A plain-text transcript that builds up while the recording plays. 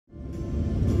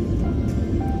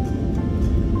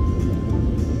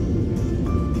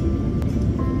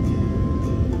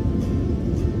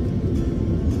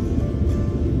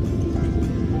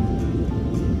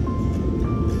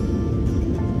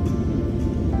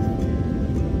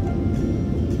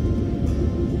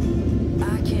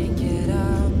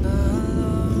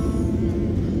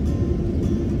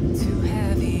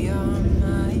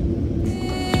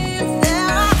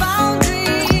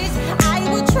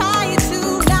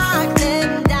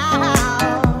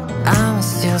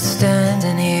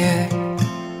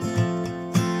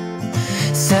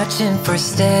searching for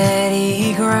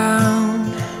steady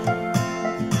ground,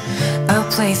 a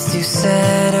place to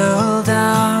settle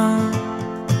down.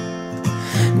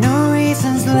 No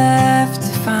reasons left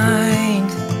to find.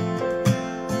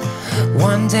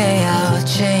 One day I'll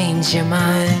change your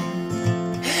mind,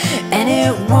 and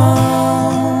it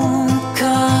won't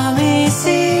come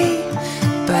easy,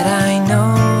 but I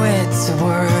know it's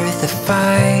worth the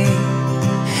fight.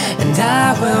 And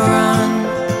I will run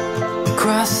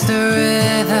across the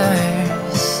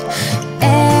rivers,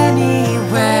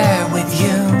 anywhere with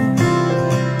you.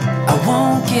 I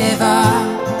won't give up,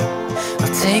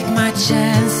 I'll take my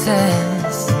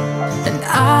chances, and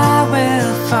I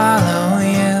will follow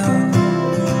you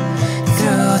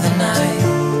through the night.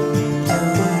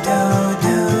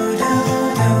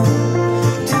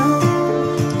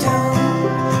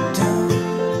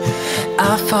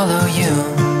 I'll follow you.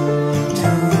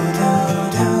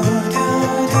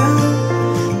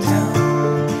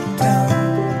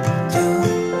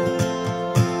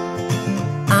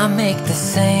 I make the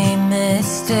same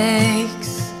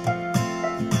mistakes,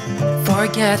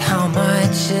 forget how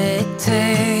much it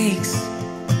takes.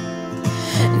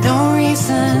 No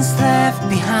reasons left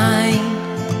behind.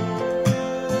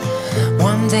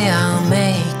 One day I'll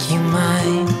make you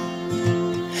mine,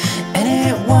 and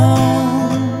it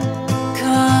won't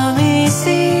come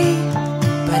easy,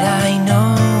 but I know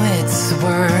it's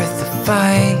worth the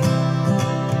fight.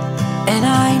 And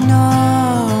I know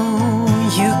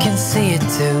you can see it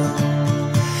too,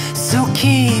 so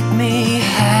keep me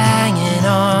hanging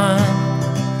on,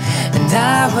 and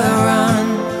I will run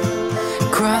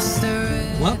across the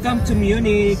river. Welcome to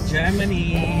Munich, Germany.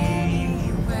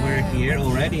 We're here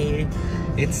already.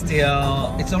 It's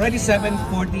already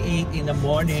 7:48 in the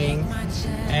morning,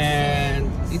 and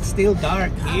it's still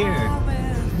dark here.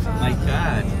 My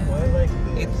God,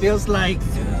 it feels like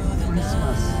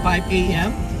 5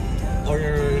 a.m. or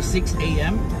 6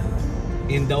 a.m.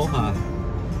 in Doha.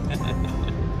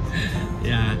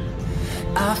 Yeah.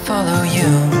 I'll follow you.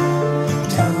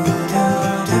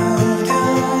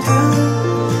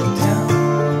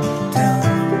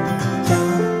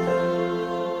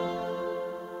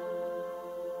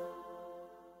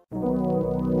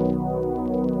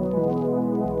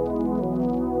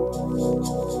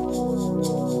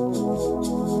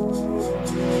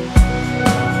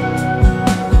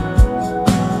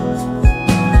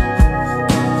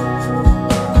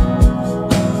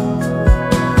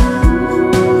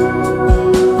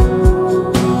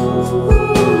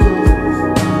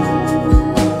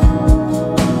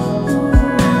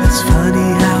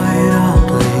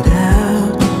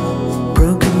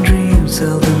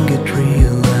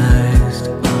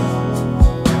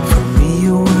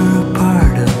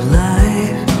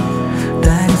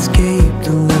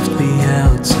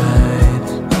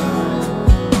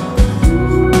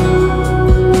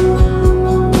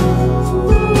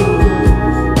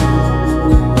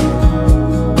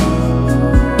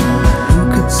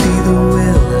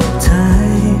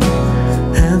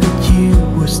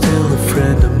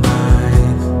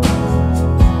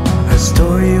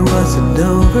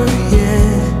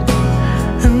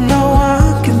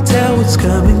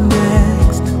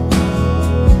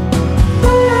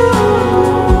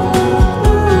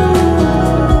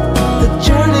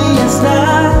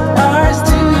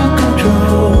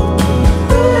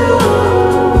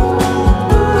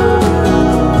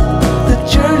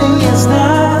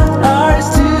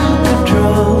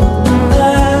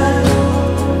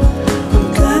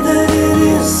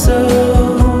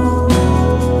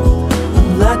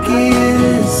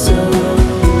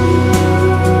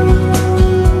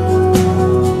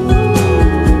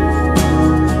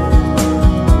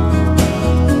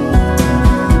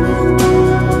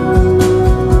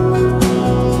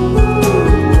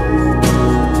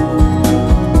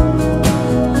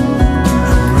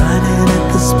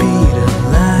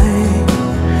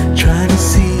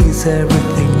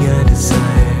 Everything I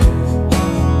desire,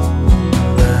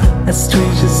 but as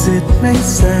strange as it may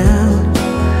sound,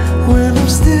 when I'm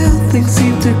still, things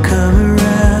seem to come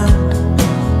around.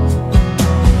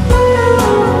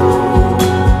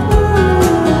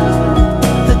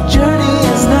 The journey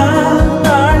is not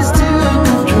ours to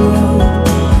control.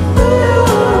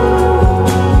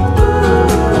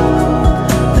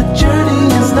 The journey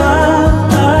is not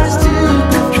ours to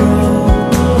control.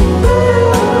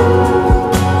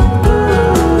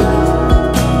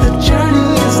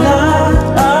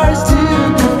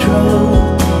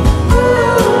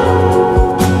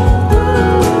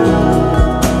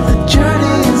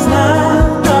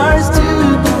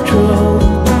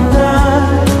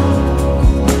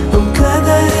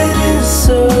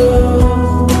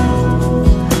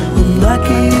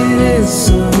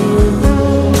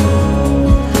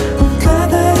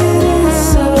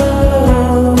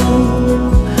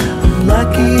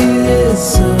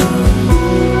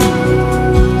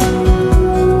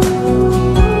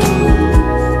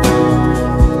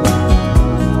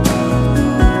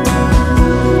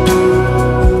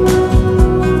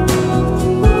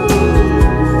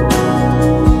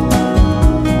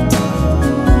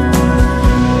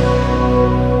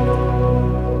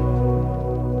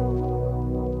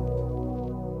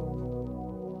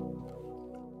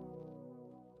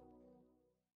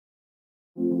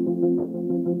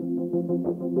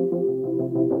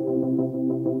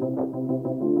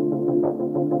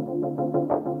 Yeah.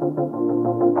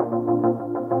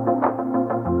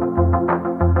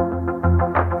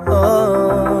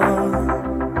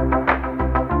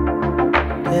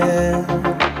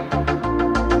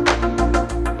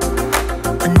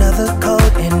 Another cold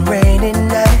and rainy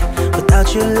night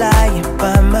without you lying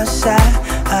by my side.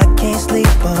 I can't sleep,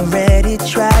 already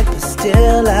tried, but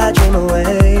still I dream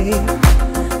away.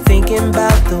 Thinking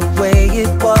about the way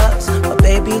it was, but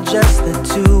baby, just the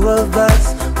two of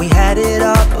us. We had it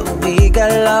all, but we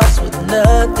got lost with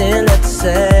nothing left to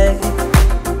say.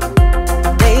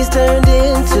 Days turned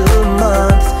into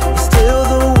months, you're still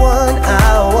the one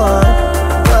I want,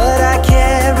 but I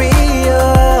carry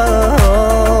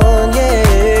on,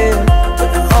 yeah.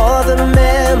 But all the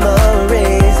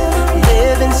memories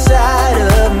live inside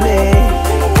of me,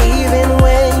 even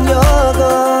when you're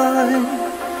gone.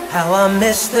 How I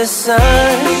miss the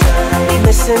sun,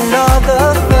 missing all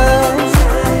the fun.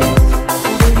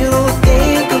 Do you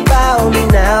think about me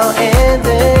now and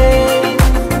then?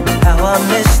 How I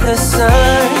miss the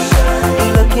sun,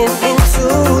 looking into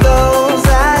those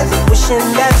eyes, wishing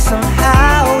that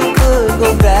somehow we could go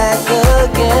back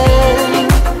again.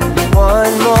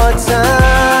 One more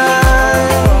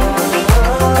time,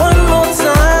 one more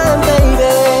time,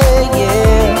 baby,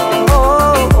 yeah.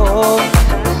 Oh,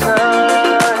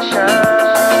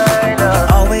 sunshine.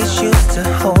 Always used to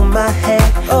hold my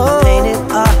hand, painted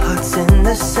our hearts in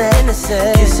the sand.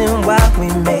 Kissing while we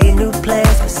made new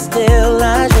plans, but still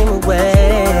I dream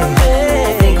away.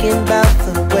 Thinking about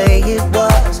the way it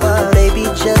was, baby,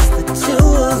 just the two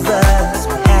of us.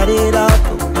 We had it all,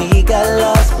 but we got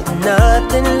lost with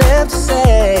nothing left to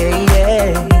say,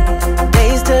 yeah.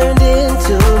 Days turned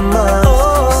into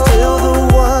months, still the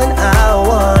one I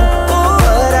want,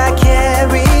 but I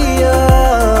carry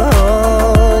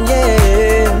on,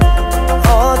 yeah.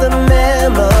 All the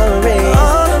memories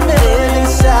live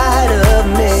inside of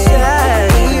me,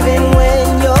 even when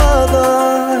you're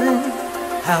gone.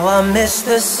 How I miss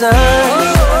the sun,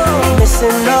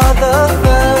 missing all